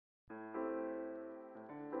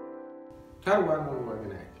How do I know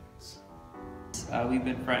Morgan Atkins? We've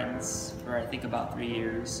been friends for I think about 3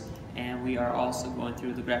 years, and we are also going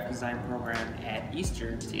through the graphic design program at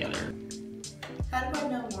Eastern together. How do I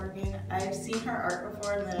know Morgan? I've seen her art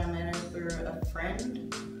before and then I met her through a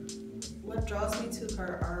friend. What draws me to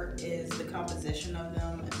her art is the composition of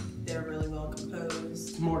them. They're really well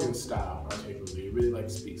composed. Morgan's style, particularly, really like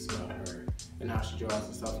speaks about her and how she draws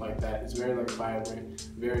and stuff like that. It's very like vibrant,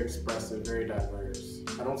 very expressive, very diverse.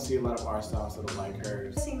 I don't see a lot of art styles that are like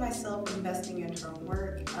hers. I see myself investing in her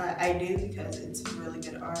work. I do because it's really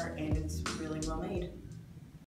good art and it's really well made.